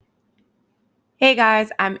Hey guys,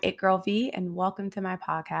 I'm It Girl V, and welcome to my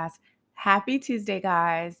podcast. Happy Tuesday,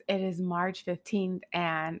 guys. It is March 15th,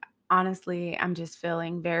 and honestly, I'm just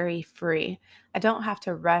feeling very free. I don't have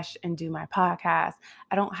to rush and do my podcast.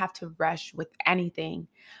 I don't have to rush with anything.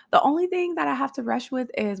 The only thing that I have to rush with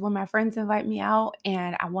is when my friends invite me out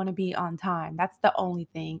and I want to be on time. That's the only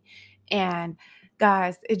thing. And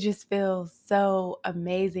guys, it just feels so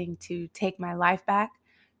amazing to take my life back,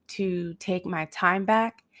 to take my time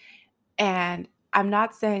back and I'm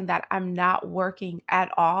not saying that I'm not working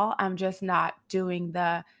at all. I'm just not doing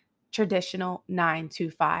the traditional 9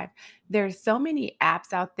 to 5. There's so many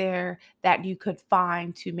apps out there that you could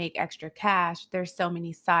find to make extra cash. There's so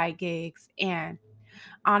many side gigs. And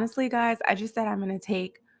honestly, guys, I just said I'm going to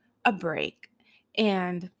take a break.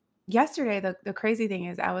 And yesterday, the crazy thing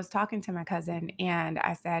is, I was talking to my cousin and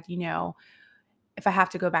I said, if I have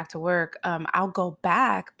to go back to work, I'll go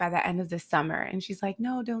back by the end of the summer. And she's like,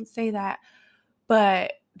 no, don't say that.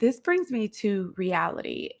 But this brings me to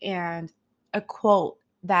reality and a quote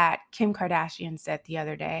that Kim Kardashian said the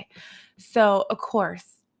other day. So, of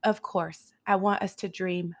course, I want us to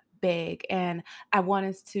dream big and I want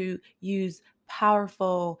us to use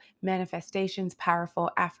powerful manifestations,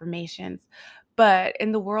 powerful affirmations. But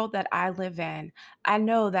in the world that I live in, I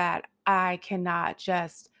know that I cannot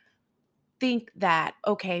just think that,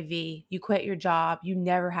 okay, V, you quit your job, you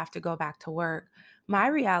never have to go back to work. My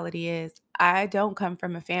reality is I don't come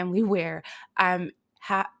from a family where I'm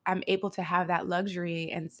able to have that luxury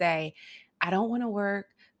and say, I don't want to work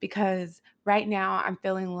because right now I'm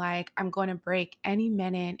feeling like I'm going to break any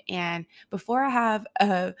minute. And before I have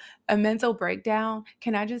a mental breakdown,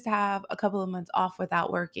 can I just have a couple of months off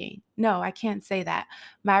without working? No, I can't say that.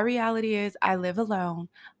 My reality is I live alone.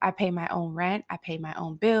 I pay my own rent. I pay my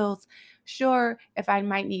own bills. Sure, if I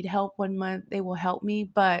might need help one month, they will help me,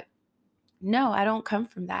 but no, I don't come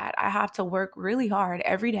from that. I have to work really hard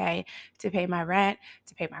every day to pay my rent,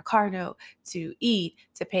 to pay my car note, to eat,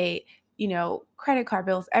 to pay, credit card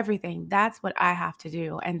bills, everything. That's what I have to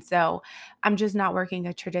do. And so I'm just not working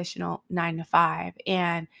a traditional 9 to 5.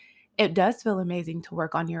 And it does feel amazing to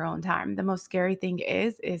work on your own time. The most scary thing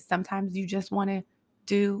is sometimes you just want to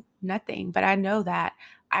do nothing. But I know that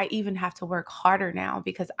I even have to work harder now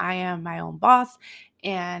because I am my own boss.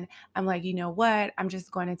 And I'm like, you know what? I'm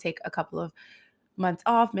just going to take a couple of months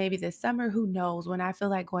off, maybe this summer. Who knows? When I feel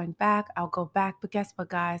like going back, I'll go back. But guess what,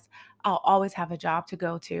 guys? I'll always have a job to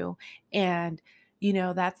go to. And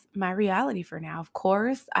that's my reality for now. Of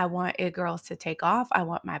course, I want It Girls to take off. I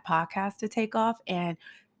want my podcast to take off. And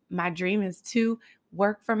my dream is to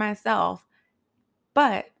work for myself.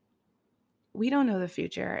 But we don't know the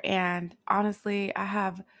future. And honestly, I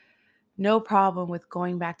have no problem with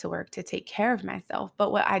going back to work to take care of myself.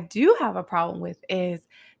 But what I do have a problem with is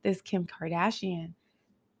this Kim Kardashian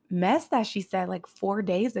mess that she said like 4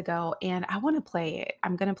 days ago. And I want to play it.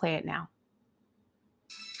 I'm going to play it now.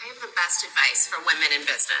 I have the best advice for women in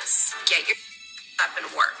business. Get your up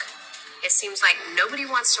and work. It seems like nobody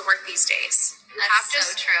wants to work these days. That's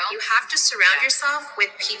so true. You have to surround yourself with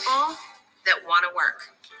people that want to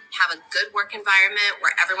work. Have a good work environment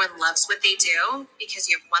where everyone loves what they do because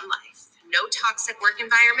you have one life. No toxic work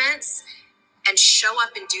environments, and show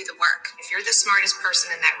up and do the work. If you're the smartest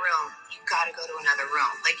person in that room, you got to go to another room.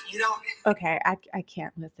 Like, you don't. Okay, I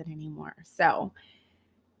can't listen anymore. So,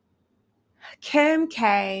 Kim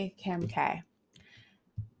K.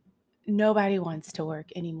 Nobody wants to work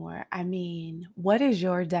anymore. I mean, what is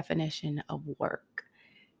your definition of work?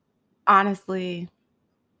 Honestly,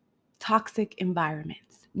 toxic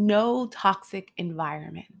environments. No toxic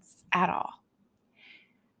environments at all.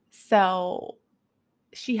 So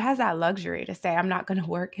she has that luxury to say, I'm not going to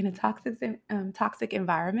work in a toxic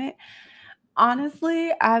environment.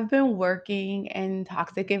 Honestly, I've been working in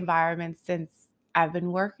toxic environments since I've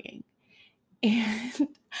been working. And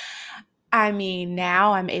I mean,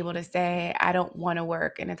 now I'm able to say I don't want to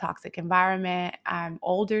work in a toxic environment. I'm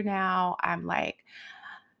older now. I'm like,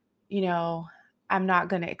 you know, I'm not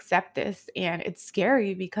going to accept this. And it's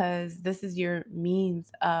scary because this is your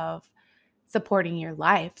means of supporting your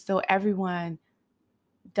life. So everyone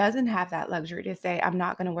doesn't have that luxury to say, I'm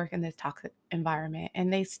not going to work in this toxic environment,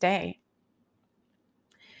 and they stay.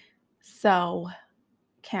 So,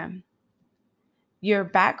 Kim, your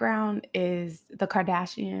background is the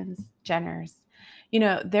Kardashians, Jenners.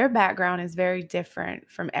 Their background is very different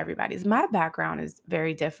from everybody's. My background is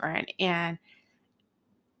very different. And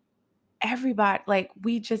everybody, like,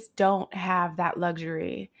 we just don't have that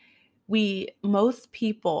luxury. Most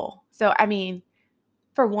people, so I mean,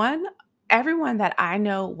 for one, everyone that I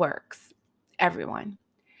know works, everyone,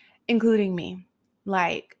 including me.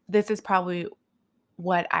 Like, this is probably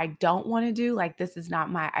what I don't want to do. Like, this is not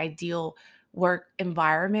my ideal work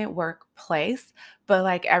environment, workplace, but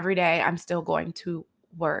like every day I'm still going to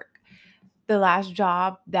work. The last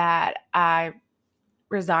job that I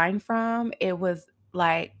resigned from, it was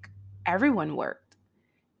like everyone worked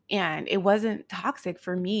and it wasn't toxic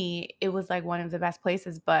for me. It was like one of the best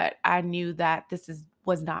places, but I knew that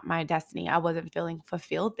was not my destiny. I wasn't feeling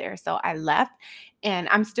fulfilled there. So I left and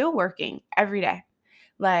I'm still working every day.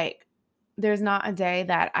 Like there's not a day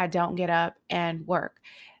that I don't get up and work.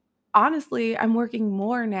 Honestly, I'm working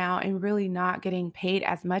more now and really not getting paid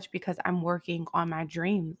as much because I'm working on my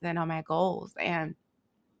dreams and on my goals. And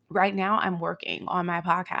right now I'm working on my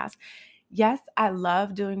podcast. Yes, I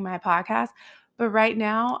love doing my podcast, but right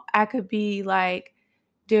now I could be like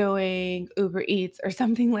doing Uber Eats or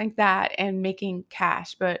something like that and making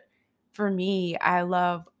cash. But for me, I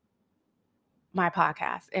love my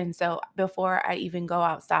podcast. And so before I even go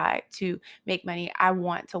outside to make money, I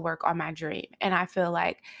want to work on my dream. And I feel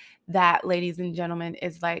like that, ladies and gentlemen,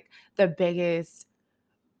 is like the biggest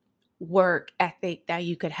work ethic that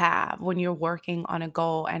you could have when you're working on a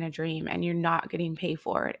goal and a dream and you're not getting paid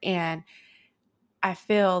for it. And I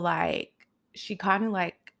feel like she kind of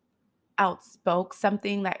like outspoke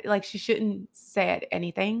something that like she shouldn't said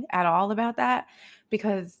anything at all about that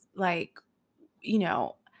because like, you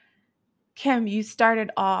know, Kim, you started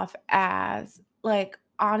off as like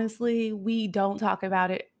honestly, we don't talk about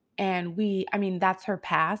it and I mean that's her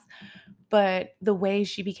past, but the way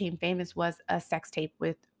she became famous was a sex tape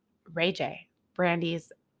with Ray J,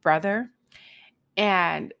 Brandy's brother.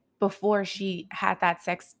 And before she had that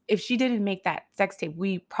sex, if she didn't make that sex tape,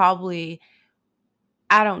 we probably,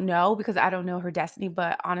 I don't know because I don't know her destiny,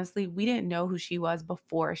 but honestly, we didn't know who she was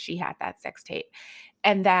before she had that sex tape.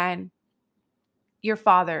 And then your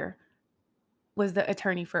father was the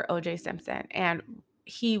attorney for OJ Simpson and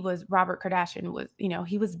he was Robert Kardashian was,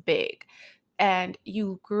 he was big. And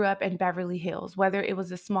you grew up in Beverly Hills, whether it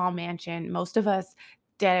was a small mansion, most of us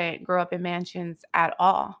didn't grow up in mansions at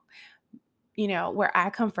all. Where I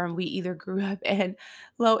come from, we either grew up in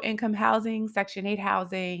low income housing, Section 8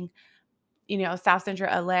 housing, South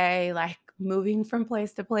Central LA, like moving from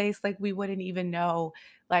place to place, like we wouldn't even know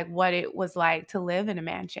like what it was like to live in a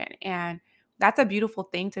mansion. And that's a beautiful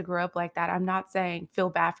thing to grow up like that. I'm not saying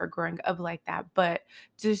feel bad for growing up like that, but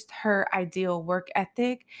just her ideal work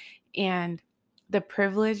ethic and the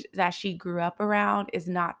privilege that she grew up around is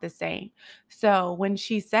not the same. So when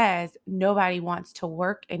she says nobody wants to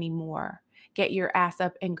work anymore, get your ass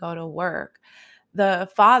up and go to work, the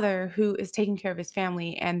father who is taking care of his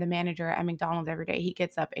family and the manager at McDonald's every day, he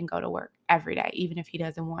gets up and go to work every day, even if he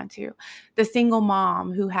doesn't want to. The single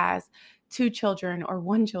mom who has two children or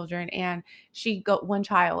one children and one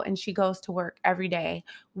child and she goes to work every day,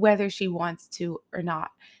 whether she wants to or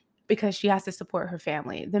not, because she has to support her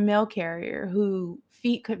family. The mail carrier who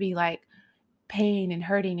feet could be like pain and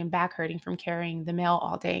hurting and back hurting from carrying the mail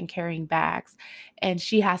all day and carrying bags. And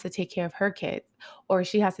she has to take care of her kids or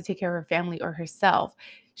she has to take care of her family or herself.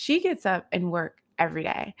 She gets up and work every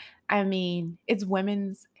day. I mean, it's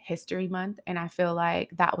Women's History Month. And I feel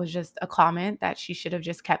like that was just a comment that she should have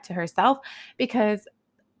just kept to herself because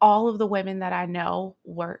all of the women that I know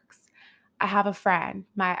works. I have a friend,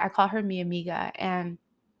 I call her mi amiga, and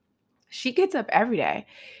she gets up every day.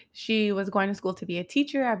 She was going to school to be a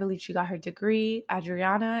teacher. I believe she got her degree,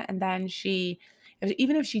 Adriana, and then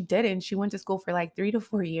even if she didn't, she went to school for like 3 to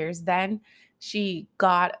 4 years. Then she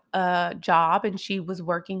got a job and she was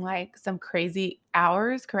working like some crazy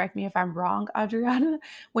hours. Correct me if I'm wrong, Adriana,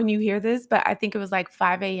 when you hear this, but I think it was like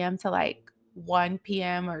 5 a.m. to like 1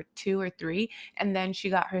 p.m. or 2 or 3. And then she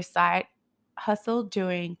got her side hustle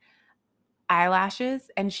doing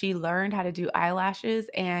eyelashes and she learned how to do eyelashes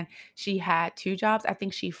and she had two jobs. I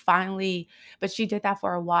think but she did that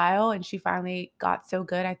for a while and she finally got so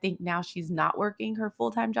good. I think now she's not working her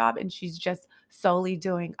full-time job and she's just solely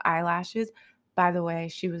doing eyelashes. By the way,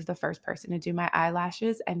 she was the first person to do my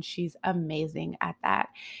eyelashes and she's amazing at that.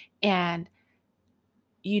 And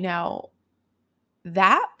you know,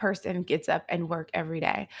 that person gets up and work every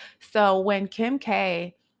day. So when Kim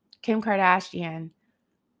Kardashian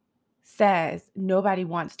says nobody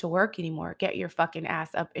wants to work anymore. Get your fucking ass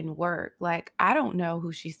up and work. Like, I don't know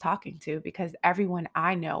who she's talking to because everyone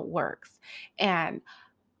I know works. And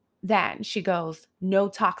then she goes, no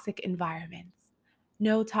toxic environments.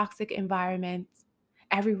 No toxic environments.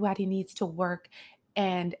 Everybody needs to work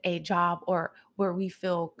and a job or where we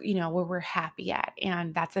feel, where we're happy at.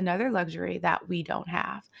 And that's another luxury that we don't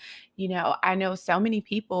have. I know so many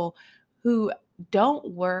people who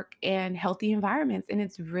don't work in healthy environments and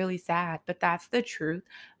it's really sad, but that's the truth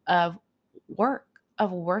of work,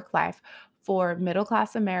 of work life for middle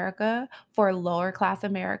class America, for lower class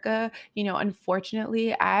America.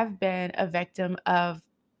 Unfortunately, I've been a victim of,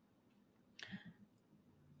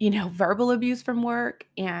 verbal abuse from work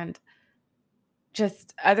and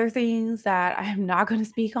just other things that I'm not going to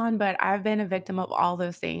speak on, but I've been a victim of all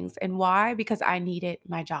those things. And why? Because I needed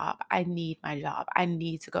my job. I need my job. I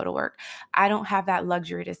need to go to work. I don't have that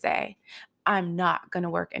luxury to say, I'm not going to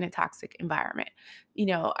work in a toxic environment.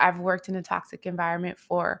 I've worked in a toxic environment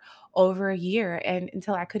for over a year and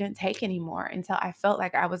until I couldn't take anymore, until I felt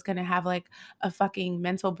like I was going to have like a fucking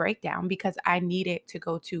mental breakdown because I needed to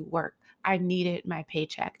go to work. I needed my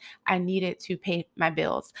paycheck. I needed to pay my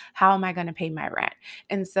bills. How am I going to pay my rent?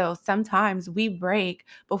 And so sometimes we break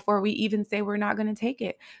before we even say we're not going to take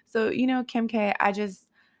it. So, Kim K, I just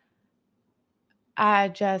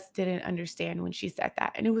didn't understand when she said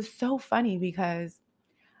that. And it was so funny because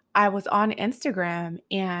I was on Instagram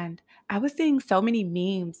and I was seeing so many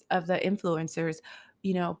memes of the influencers,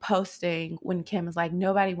 posting when Kim is like,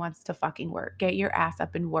 nobody wants to fucking work. Get your ass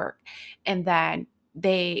up and work. And then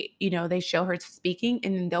they show her speaking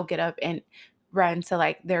and then they'll get up and run to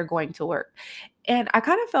like they're going to work. And I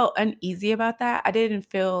kind of felt uneasy about that. I didn't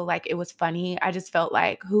feel like it was funny. I just felt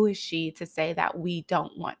like, who is she to say that we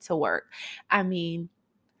don't want to work? I mean,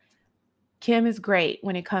 Kim is great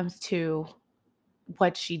when it comes to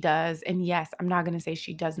what she does. And yes, I'm not going to say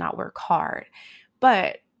she does not work hard,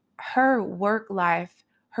 but her work life,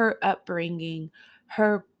 her upbringing,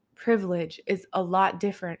 her privilege is a lot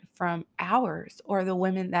different from ours or the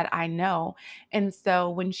women that I know. And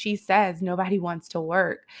so when she says nobody wants to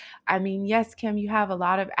work, I mean, yes, Kim, you have a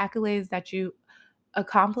lot of accolades that you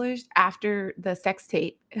accomplished after the sex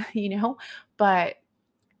tape, but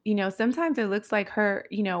sometimes it looks like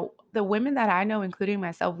the women that I know, including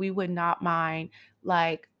myself, we would not mind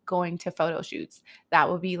like going to photo shoots.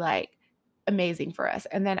 That would be like amazing for us.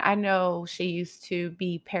 And then I know she used to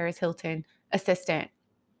be Paris Hilton assistant.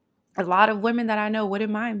 A lot of women that I know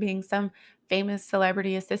wouldn't mind being some famous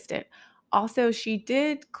celebrity assistant. Also, she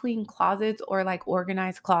did clean closets or like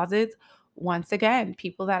organize closets. Once again,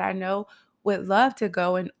 people that I know would love to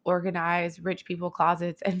go and organize rich people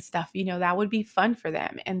closets and stuff. That would be fun for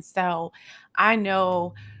them. And so I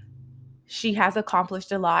know she has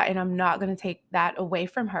accomplished a lot and I'm not going to take that away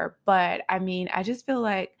from her. But I mean, I just feel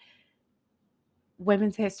like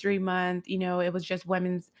Women's History Month, it was just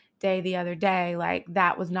Women's Day the other day. Like,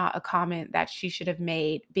 that was not a comment that she should have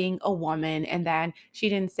made being a woman. And then she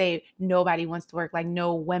didn't say nobody wants to work, like,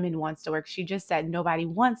 no women wants to work. She just said nobody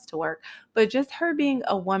wants to work. But just her being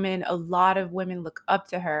a woman, a lot of women look up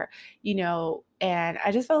to her, and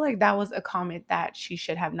I just felt like that was a comment that she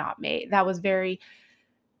should have not made. That was very,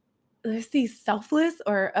 let's see, selfless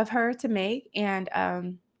or of her to make.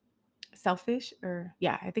 And, selfish or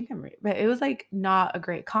yeah, I think I'm right. But it was like not a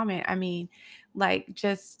great comment. I mean, like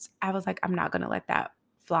just I was like, I'm not gonna let that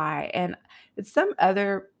fly. And it's some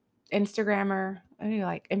other Instagrammer, I don't know,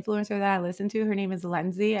 like influencer that I listen to. Her name is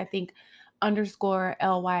Lindsay, I think underscore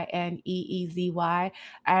LYNEEZY.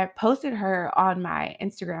 I posted her on my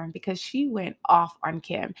Instagram because she went off on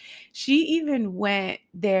Kim. She even went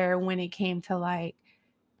there when it came to like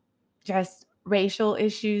just racial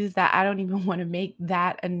issues that I don't even want to make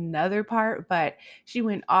that another part, but she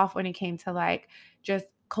went off when it came to like just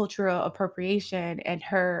cultural appropriation and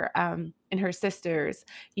her sisters,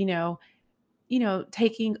 you know,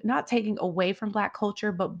 taking not taking away from black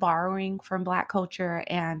culture, but borrowing from black culture.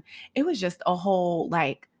 And it was just a whole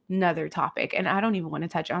like another topic. And I don't even want to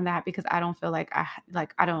touch on that because I don't feel like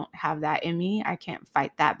I don't have that in me. I can't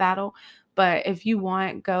fight that battle. But if you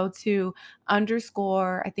want, go to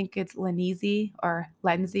underscore, I think it's Leneezy or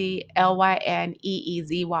Lenzy,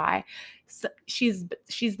 LYNEEZY. So she's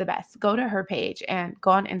the best. Go to her page and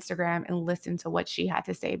go on Instagram and listen to what she had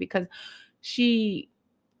to say because she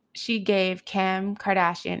she gave Kim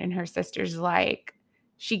Kardashian and her sisters, like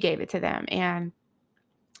she gave it to them, and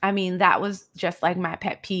I mean, that was just, like, my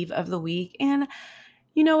pet peeve of the week, and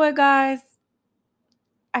you know what, guys?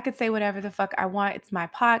 I could say whatever the fuck I want, it's my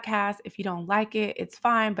podcast, if you don't like it, it's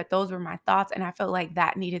fine, but those were my thoughts, and I felt like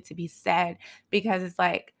that needed to be said because it's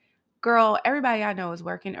like, girl, everybody I know is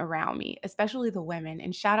working around me, especially the women,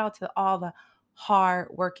 and shout out to all the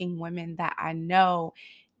hardworking women that I know,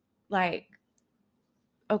 like,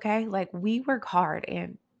 okay? Like, we work hard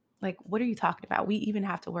and like, what are you talking about? We even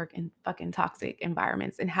have to work in fucking toxic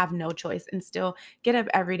environments and have no choice and still get up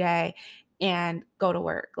every day and go to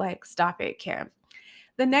work. Like, stop it, Kim.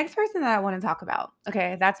 The next person that I want to talk about,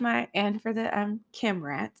 okay, that's my end for the Kim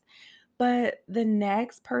rant. But the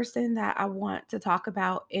next person that I want to talk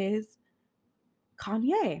about is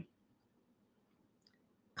Kanye.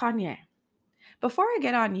 Kanye. Before I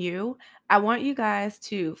get on you, I want you guys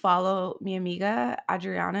to follow mi amiga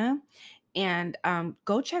Adriana and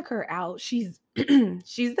go check her out. She's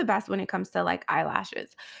she's the best when it comes to like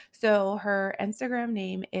eyelashes. So her Instagram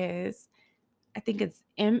name is, I think it's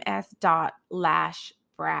ms.lashbrat,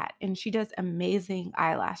 and she does amazing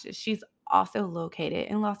eyelashes. She's also located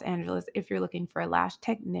in Los Angeles if you're looking for a lash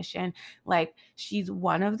technician. Like, she's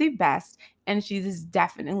one of the best, and she's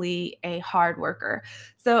definitely a hard worker.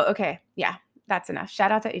 So, okay, yeah, that's enough.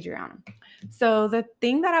 Shout out to Adriana. So, the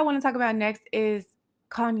thing that I want to talk about next is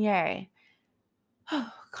Kanye.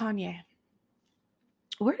 Kanye.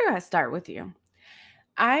 Where do I start with you?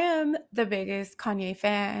 I am the biggest Kanye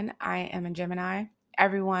fan. I am a Gemini.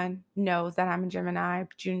 Everyone knows that I'm a Gemini,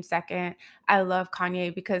 June 2nd. I love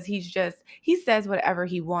Kanye because he says whatever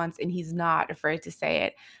he wants and he's not afraid to say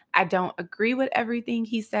it. I don't agree with everything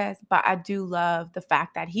he says, but I do love the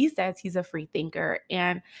fact that he says he's a free thinker.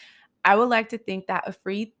 And I would like to think that a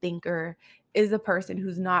free thinker is a person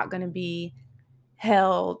who's not going to be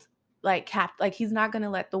held like capped, like he's not going to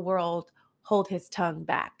let the world hold his tongue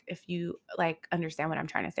back, if you like understand what I'm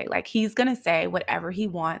trying to say. Like, he's going to say whatever he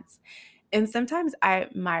wants. And sometimes I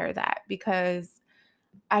admire that because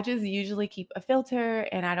I just usually keep a filter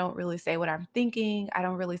and I don't really say what I'm thinking. I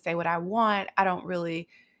don't really say what I want. I don't really,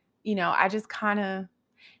 I just kind of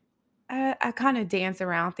I kind of dance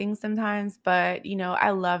around things sometimes, but I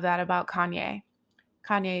love that about Kanye.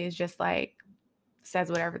 Kanye is just like says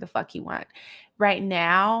whatever the fuck he want. Right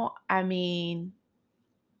now, I mean,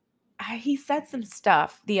 he said some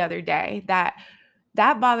stuff the other day that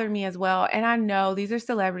bothered me as well. And I know these are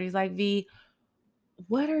celebrities like V.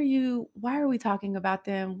 Why are we talking about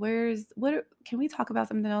them? Can we talk about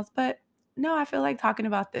something else? But no, I feel like talking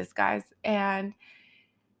about this, guys. And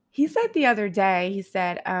he said the other day, he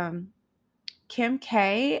said, Kim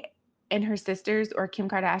K and her sisters, or Kim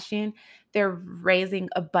Kardashian, they're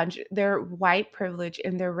white privilege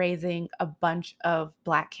and they're raising a bunch of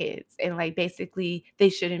black kids. And like basically they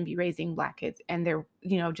shouldn't be raising black kids and they're,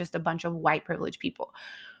 just a bunch of white privileged people.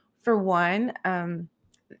 For one,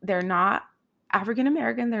 they're not African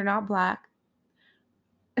American, they're not black,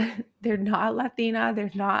 they're not Latina, they're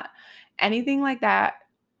not anything like that,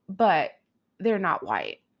 but they're not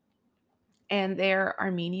white. And they're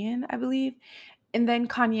Armenian, I believe. And then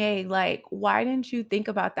Kanye, like, why didn't you think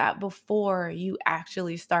about that before you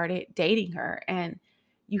actually started dating her? And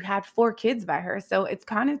you had 4 kids by her. So it's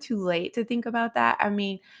kind of too late to think about that. I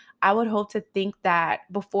mean, I would hope to think that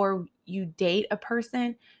before you date a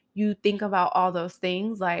person, you think about all those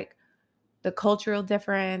things like the cultural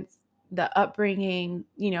difference, the upbringing,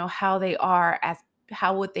 how they are as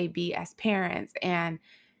how would they be as parents, and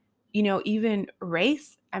even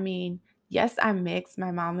race. I mean, yes, I'm mixed.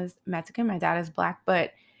 My mom is Mexican, my dad is black,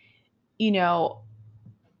 but you know,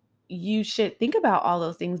 you should think about all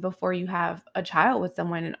those things before you have a child with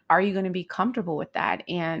someone. And are you going to be comfortable with that?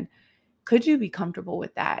 And could you be comfortable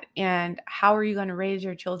with that? And how are you going to raise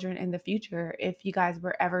your children in the future if you guys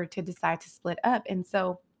were ever to decide to split up? And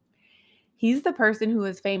so he's the person who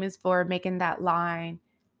is famous for making that line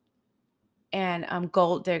and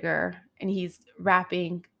Gold Digger, and he's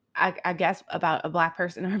rapping, I guess, about a black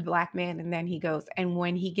person or a black man, and then he goes, and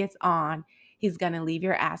when he gets on, he's gonna leave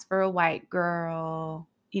your ass for a white girl.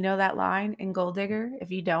 You know that line in Gold Digger?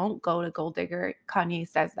 If you don't, go to Gold Digger. Kanye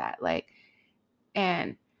says that, like,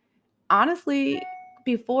 and honestly,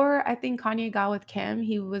 before I think Kanye got with Kim,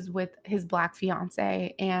 he was with his black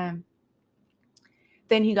fiance, and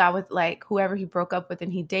then he got with like whoever he broke up with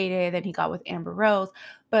and he dated, then he got with Amber Rose.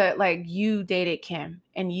 But like, you dated Kim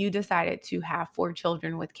and you decided to have 4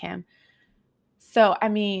 children with Kim. So, I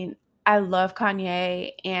mean, I love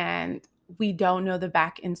Kanye and we don't know the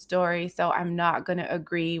back end story. So, I'm not going to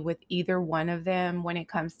agree with either one of them when it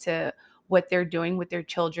comes to what they're doing with their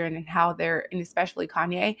children and how and especially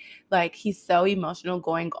Kanye, like he's so emotional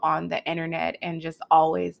going on the internet and just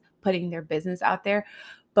always putting their business out there.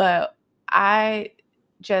 But I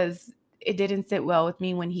it didn't sit well with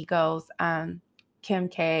me when he goes, Kim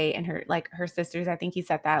K and her sisters, I think he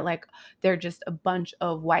said that, like, they're just a bunch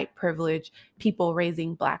of white privileged people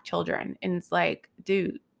raising black children. And it's like,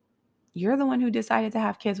 dude, you're the one who decided to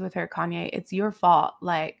have kids with her, Kanye. It's your fault.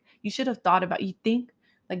 Like, you should have thought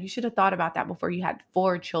about that before you had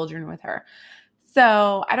 4 children with her.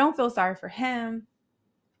 So I don't feel sorry for him.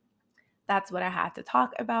 That's what I had to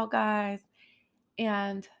talk about, guys.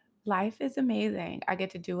 And life is amazing. I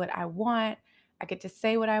get to do what I want. I get to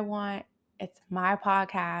say what I want. It's my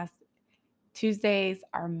podcast. Tuesdays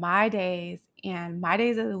are my days and my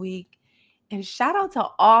days of the week. And shout out to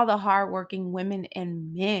all the hardworking women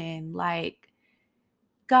and men. Like,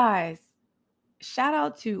 guys, shout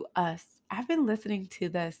out to us I've been listening to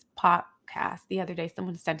this podcast the other day.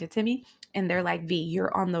 Someone sent it to me and they're like, V,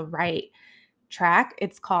 you're on the right track.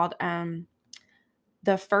 It's called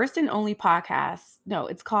the first and only podcast. No,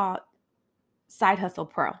 it's called Side Hustle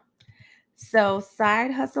Pro. So,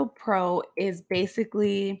 Side Hustle Pro is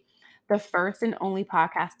basically the first and only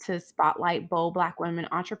podcast to spotlight bold Black women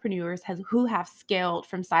entrepreneurs who have scaled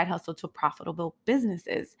from side hustle to profitable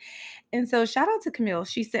businesses. And so, shout out to Camille.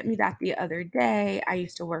 She sent me that the other day. I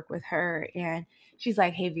used to work with her, and she's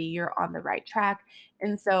like, Hey, V, you're on the right track.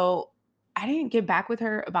 And so, I didn't get back with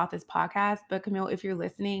her about this podcast, but Camille, if you're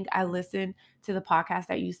listening, I listened to the podcast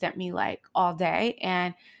that you sent me like all day.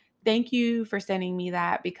 And thank you for sending me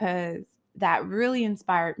that because that really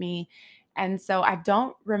inspired me. And so I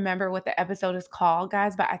don't remember what the episode is called,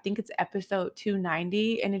 guys, but I think it's episode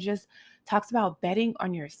 290. And it just talks about betting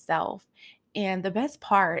on yourself. And the best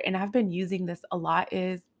part, and I've been using this a lot,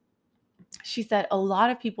 is she said a lot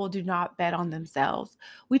of people do not bet on themselves.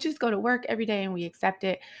 We just go to work every day and we accept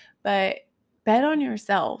it, but bet on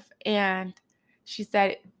yourself. And she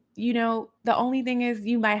said, the only thing is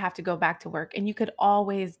you might have to go back to work and you could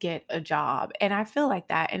always get a job. And I feel like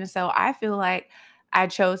that. And so I feel like I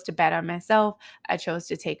chose to bet on myself. I chose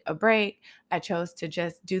to take a break. I chose to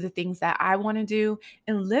just do the things that I want to do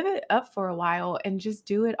and live it up for a while and just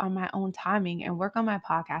do it on my own timing and work on my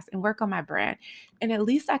podcast and work on my brand. And at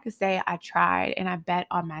least I could say I tried and I bet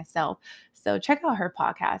on myself. So check out her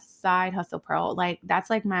podcast, Side Hustle Pro. Like that's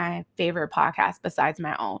like my favorite podcast besides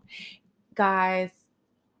my own. Guys,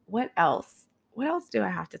 what else? What else do I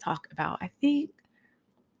have to talk about? I think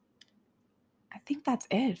that's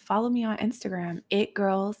it. Follow me on Instagram,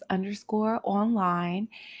 itgirls_online,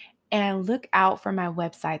 and look out for my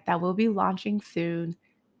website that will be launching soon,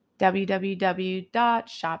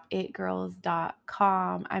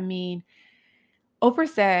 www.shopitgirls.com. I mean, Oprah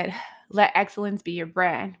said, let excellence be your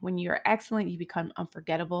brand. When you're excellent, you become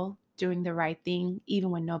unforgettable. Doing the right thing, even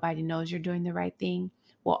when nobody knows you're doing the right thing,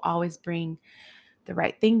 will always bring the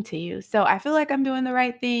right thing to you. So I feel like I'm doing the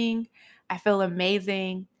right thing. I feel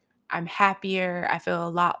amazing. I'm happier. I feel a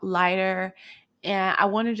lot lighter. And I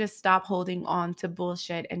want to just stop holding on to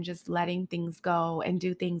bullshit and just letting things go and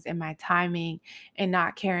do things in my timing and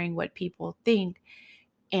not caring what people think.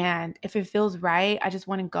 And if it feels right, I just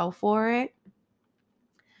want to go for it.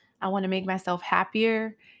 I want to make myself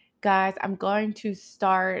happier. Guys, I'm going to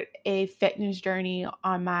start a fitness journey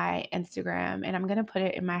on my Instagram and I'm going to put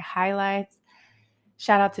it in my highlights.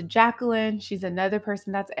 Shout out to Jacqueline. She's another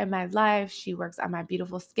person that's in my life. She works on my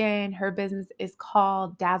beautiful skin. Her business is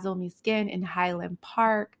called Dazzle Me Skin in Highland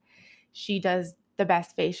Park. She does the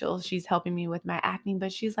best facials. She's helping me with my acne,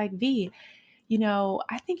 but she's like, V,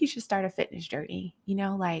 I think you should start a fitness journey.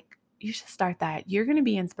 Like you should start that. You're going to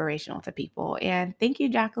be inspirational to people. And thank you,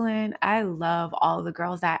 Jacqueline. I love all of the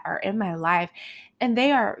girls that are in my life, and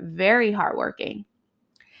they are very hardworking.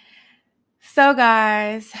 So,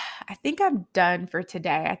 guys, I think I'm done for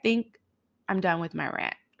today. I think I'm done with my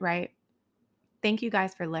rant, right? Thank you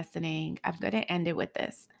guys for listening. I'm going to end it with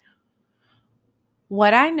this.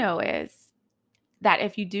 What I know is that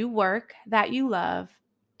if you do work that you love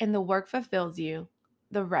and the work fulfills you,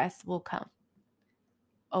 the rest will come.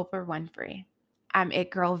 Oprah Winfrey. I'm It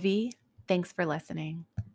Girl V. Thanks for listening.